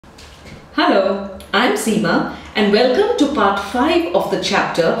Hello, I'm Seema and welcome to part 5 of the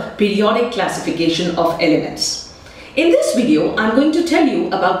chapter Periodic Classification of Elements. In this video, I'm going to tell you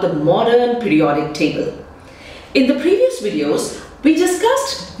about the modern periodic table. In the previous videos, we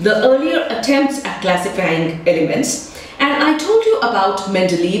discussed the earlier attempts at classifying elements, and I told you about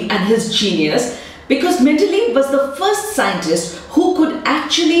Mendeleev and his genius because Mendeleev was the first scientist who could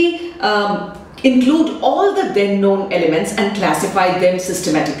actually include all the then known elements and classify them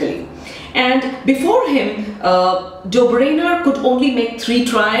systematically. And before him, Dobereiner could only make 3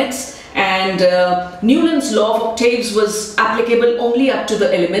 triads, and Newland's law of octaves was applicable only up to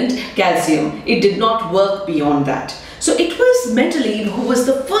the element calcium. It did not work beyond that. So it was Mendeleev who was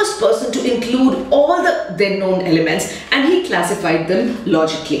the first person to include all the then known elements, and he classified them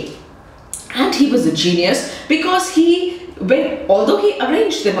logically. And he was a genius because although he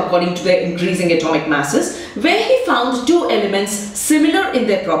arranged them according to their increasing atomic masses, where he found 2 elements similar in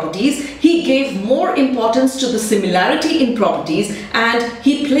their properties, he gave more importance to the similarity in properties and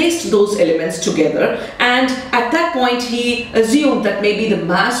he placed those elements together. And at that point, he assumed that maybe the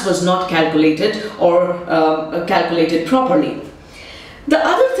mass was not calculated or calculated properly. The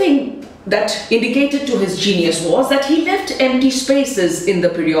other thing that indicated to his genius was that he left empty spaces in the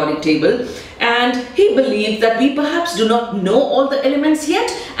periodic table, and he believed that we perhaps do not know all the elements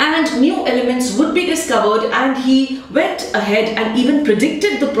yet and new elements would be discovered, and he went ahead and even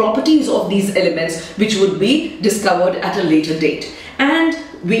predicted the properties of these elements which would be discovered at a later date. And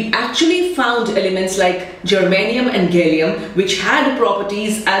we actually found elements like germanium and gallium which had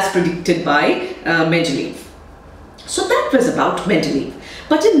properties as predicted by Mendeleev. So that was about Mendeleev.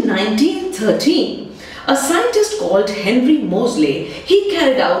 But in 1913, a scientist called Henry Moseley, he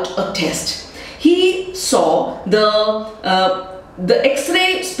carried out a test. He saw the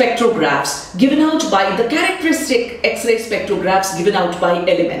X-ray spectrographs given out by the characteristic X-ray spectrographs given out by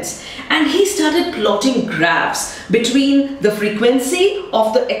elements, and he started plotting graphs between the frequency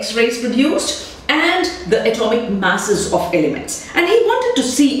of the X-rays produced and the atomic masses of elements, and he wanted to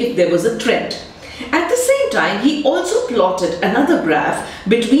see if there was a trend. At the same time, he also plotted another graph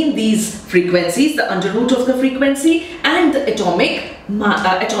between these frequencies, the under root of the frequency and the atomic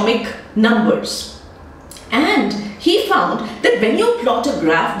numbers. And he found that when you plot a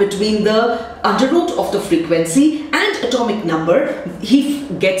graph between the under root of the frequency and atomic number, he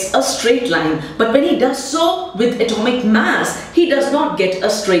gets a straight line. But when he does so with atomic mass, he does not get a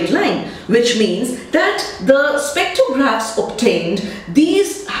straight line, which means that the spectrographs obtained,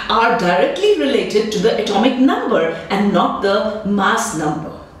 these are directly related to the atomic number and not the mass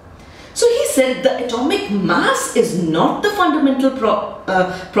number. So he said the atomic mass is not the fundamental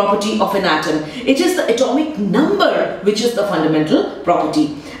property of an atom. It is the atomic number which is the fundamental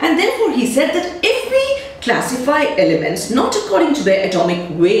property. And therefore he said that if we classify elements not according to their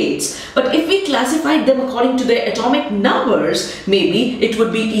atomic weights, but if we classified them according to their atomic numbers, maybe it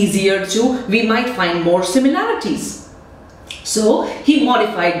would be easier we might find more similarities. So he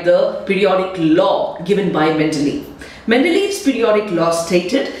modified the periodic law given by Mendeleev. Mendeleev's periodic law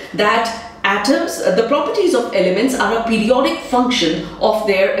stated that atoms, the properties of elements are a periodic function of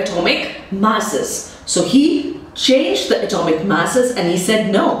their atomic masses. So he changed the atomic masses and he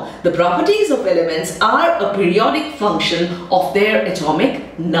said no, the properties of elements are a periodic function of their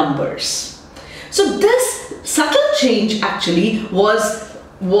atomic numbers. So this subtle change actually was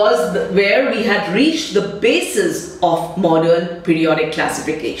where we had reached the basis of modern periodic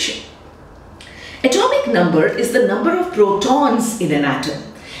classification. Atomic number is the number of protons in an atom,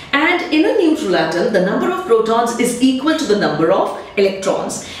 and in a neutral atom the number of protons is equal to the number of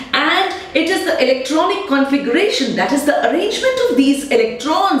electrons, and it is the electronic configuration, that is the arrangement of these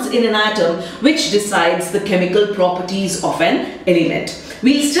electrons in an atom, which decides the chemical properties of an element.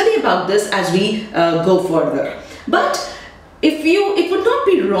 We'll study about this as we go further. But it would not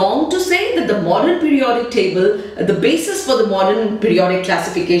be wrong to say that the modern periodic table, the basis for the modern periodic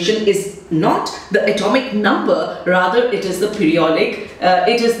classification is not the atomic number, rather it is the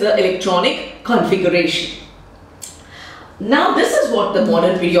electronic configuration. Now this is what the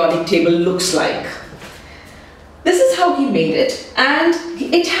modern periodic table looks like. This is how he made it, and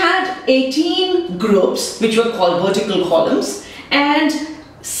it had 18 groups which were called vertical columns and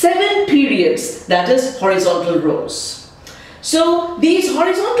 7 periods, that is horizontal rows. So these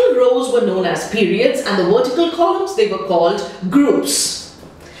horizontal rows were known as periods and the vertical columns, they were called groups.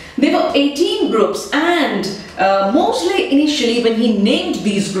 There were 18 groups, and Moseley initially, when he named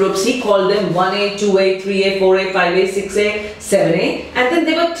these groups, he called them 1A, 2A, 3A, 4A, 5A, 6A, 7A, and then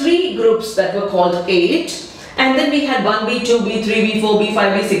there were 3 groups that were called 8. And then we had 1B, 2B, 3B, 4B,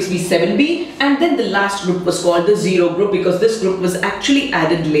 5B, 6B, 7B, and then the last group was called the 0 group because this group was actually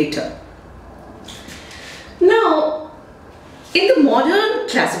added later. In the modern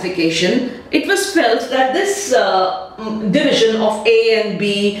classification, it was felt that this division of A and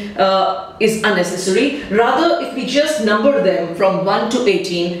B is unnecessary. Rather, if we just number them from 1 to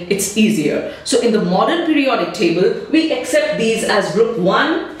 18, it's easier. So in the modern periodic table, we accept these as group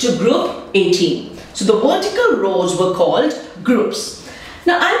 1 to group 18. So the vertical rows were called groups.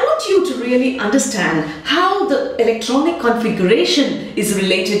 Now I want you to really understand how the electronic configuration is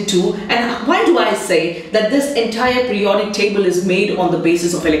related to, and why do I say that this entire periodic table is made on the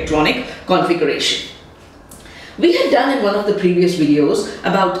basis of electronic configuration. We had done in one of the previous videos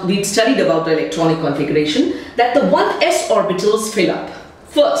we'd studied about the electronic configuration that the 1s orbitals fill up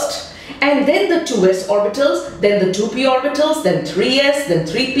first. And then the 2s orbitals, then the 2p orbitals, then 3s, then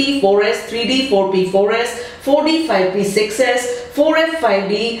 3p, 4s, 3d, 4p, 4s, 4d, 5p, 6s, 4f,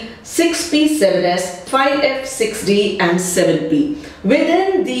 5d, 6p, 7s, 5f, 6d and 7p.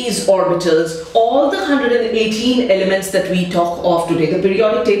 Within these orbitals, all the 118 elements that we talk of today, the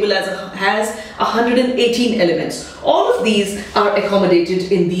periodic table has 118 elements. All of these are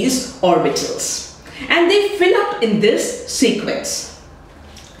accommodated in these orbitals. And they fill up in this sequence.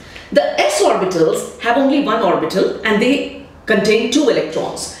 The s orbitals have only one orbital and they contain 2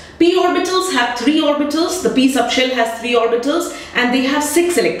 electrons. P orbitals have 3 orbitals, the p subshell has 3 orbitals and they have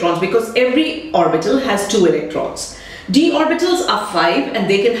 6 electrons because every orbital has 2 electrons. D orbitals are 5 and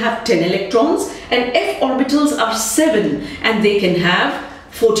they can have 10 electrons, and F orbitals are 7 and they can have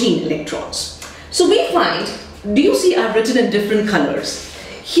 14 electrons. So we find, do you see I've written in different colors?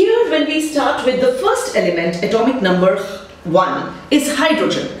 Here when we start with the first element, atomic number 1 is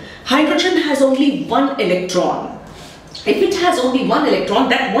hydrogen. Hydrogen has only 1 electron. If it has only 1 electron,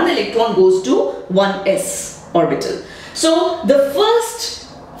 that 1 electron goes to 1s orbital. So the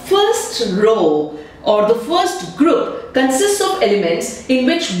first row or the first group consists of elements in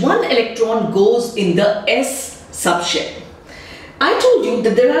which 1 electron goes in the s subshell. I told you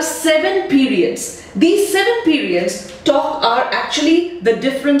that there are 7 periods. These 7 periods are actually the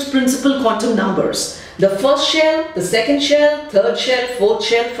different principal quantum numbers. The first shell, the second shell, third shell, fourth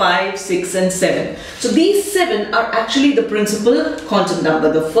shell, 5, 6 and 7. So these 7 are actually the principal quantum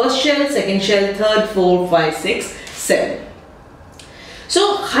number. The first shell, second shell, third, 4, 5, 6, 7.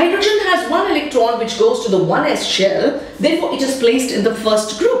 So hydrogen has 1 electron which goes to the 1s shell, therefore it is placed in the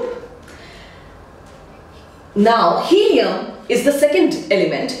first group. Now helium is the second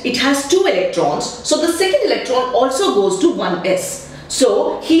element. It has 2 electrons, so the second electron also goes to 1s.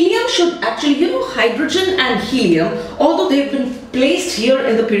 So helium should actually, hydrogen and helium, although they've been placed here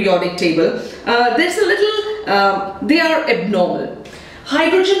in the periodic table, there's a little, they are abnormal.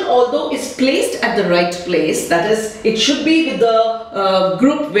 Hydrogen, although is placed at the right place, that is, it should be with the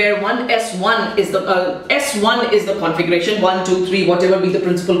group where S1 is the configuration, 1, 2, 3, whatever be the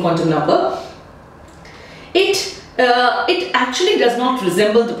principal quantum number. It actually does not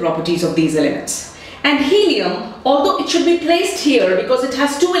resemble the properties of these elements. And helium, although it should be placed here because it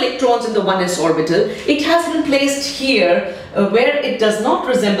has 2 electrons in the 1s orbital, it has been placed here where it does not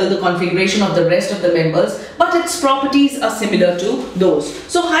resemble the configuration of the rest of the members, but its properties are similar to those.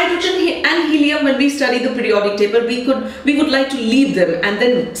 So hydrogen and helium, when we study the periodic table, we would like to leave them and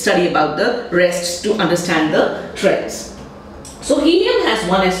then study about the rest to understand the trends. So helium has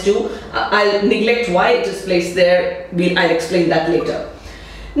 1s2. I'll neglect why it is placed there. I'll explain that later.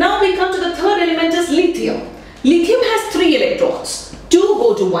 Now we come to the third element is lithium. Lithium has 3 electrons. 2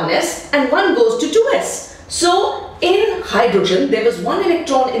 go to 1s and 1 goes to 2s. So in hydrogen there is 1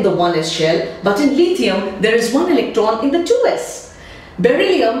 electron in the 1s shell, but in lithium there is 1 electron in the 2s.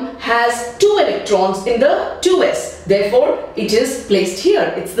 Beryllium has 2 electrons in the 2s. Therefore it is placed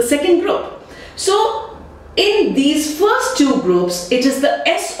here. It's the second group. So in these first 2 groups, it is the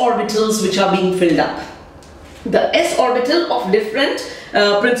s orbitals which are being filled up. The s orbital of different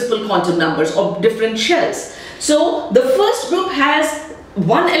principal quantum numbers of different shells. So the first group has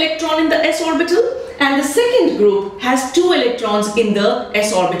 1 electron in the s orbital and the second group has 2 electrons in the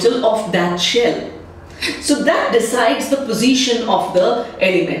s orbital of that shell. So that decides the position of the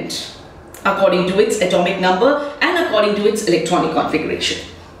element according to its atomic number and according to its electronic configuration.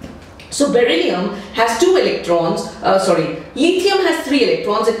 So beryllium has 2 electrons, lithium has 3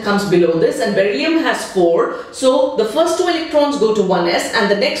 electrons, it comes below this, and beryllium has 4. So the first 2 electrons go to 1s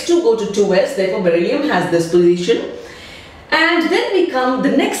and the next 2 go to 2s, therefore beryllium has this position. And then we come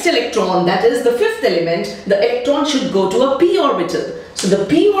the next electron, that is the 5th element, the electron should go to a p orbital. So the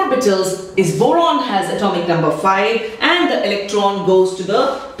p orbitals is boron has atomic number 5 and the electron goes to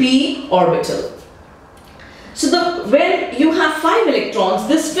the p orbital. So when you have 5 electrons,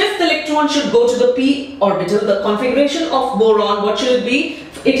 this 5th electron should go to the p orbital. The configuration of boron, what should it be?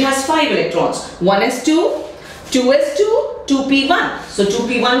 It has 5 electrons. 1s2, 2s2, 2p1. So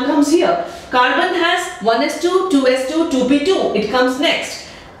 2p1 comes here. Carbon has 1s2, 2s2, 2p2. It comes next.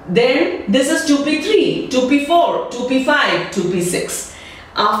 Then this is 2p3, 2p4, 2p5, 2p6.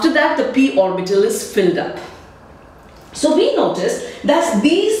 After that, the p orbital is filled up. So we notice that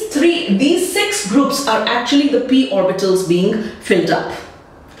these six groups are actually the p orbitals being filled up.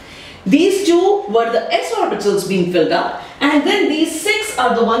 These two were the s orbitals being filled up, and then these six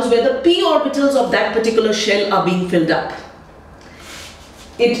are the ones where the p orbitals of that particular shell are being filled up.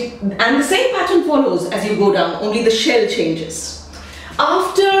 And the same pattern follows as you go down, only the shell changes.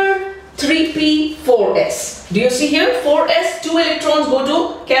 After 3p, 4s. Do you see here? 4s, 2 electrons go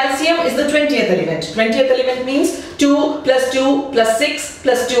to calcium is the 20th element. 20th element means 2 plus 2 plus 6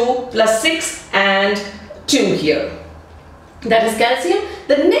 plus 2 plus 6 and 2 here. That is calcium.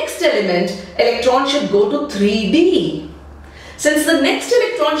 The next element, electron should go to 3d. Since the next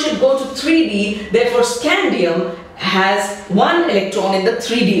electron should go to 3d, therefore scandium has 1 electron in the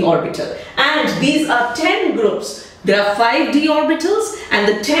 3d orbital. And these are 10 groups. There are 5 d orbitals and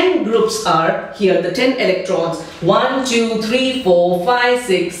the 10 groups are here, the 10 electrons. 1, 2, 3, 4, 5,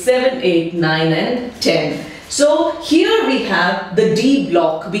 6, 7, 8, 9 and 10. So here we have the d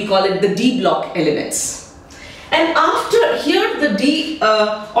block. We call it the d block elements. And after here the d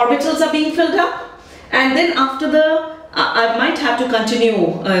orbitals are being filled up, and then after the I might have to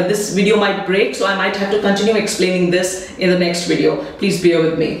continue, this video might break, so I might have to continue explaining this in the next video. Please bear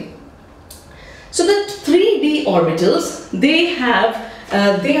with me. So the 3d orbitals, they are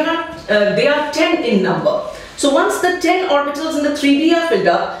 10 in number. So once the 10 orbitals in the 3d are filled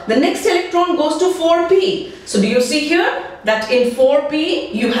up, the next electron goes to 4p. So do you see here that in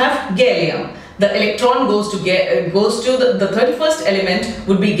 4p you have gallium. The electron goes to the 31st element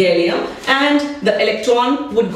would be gallium, and the electron would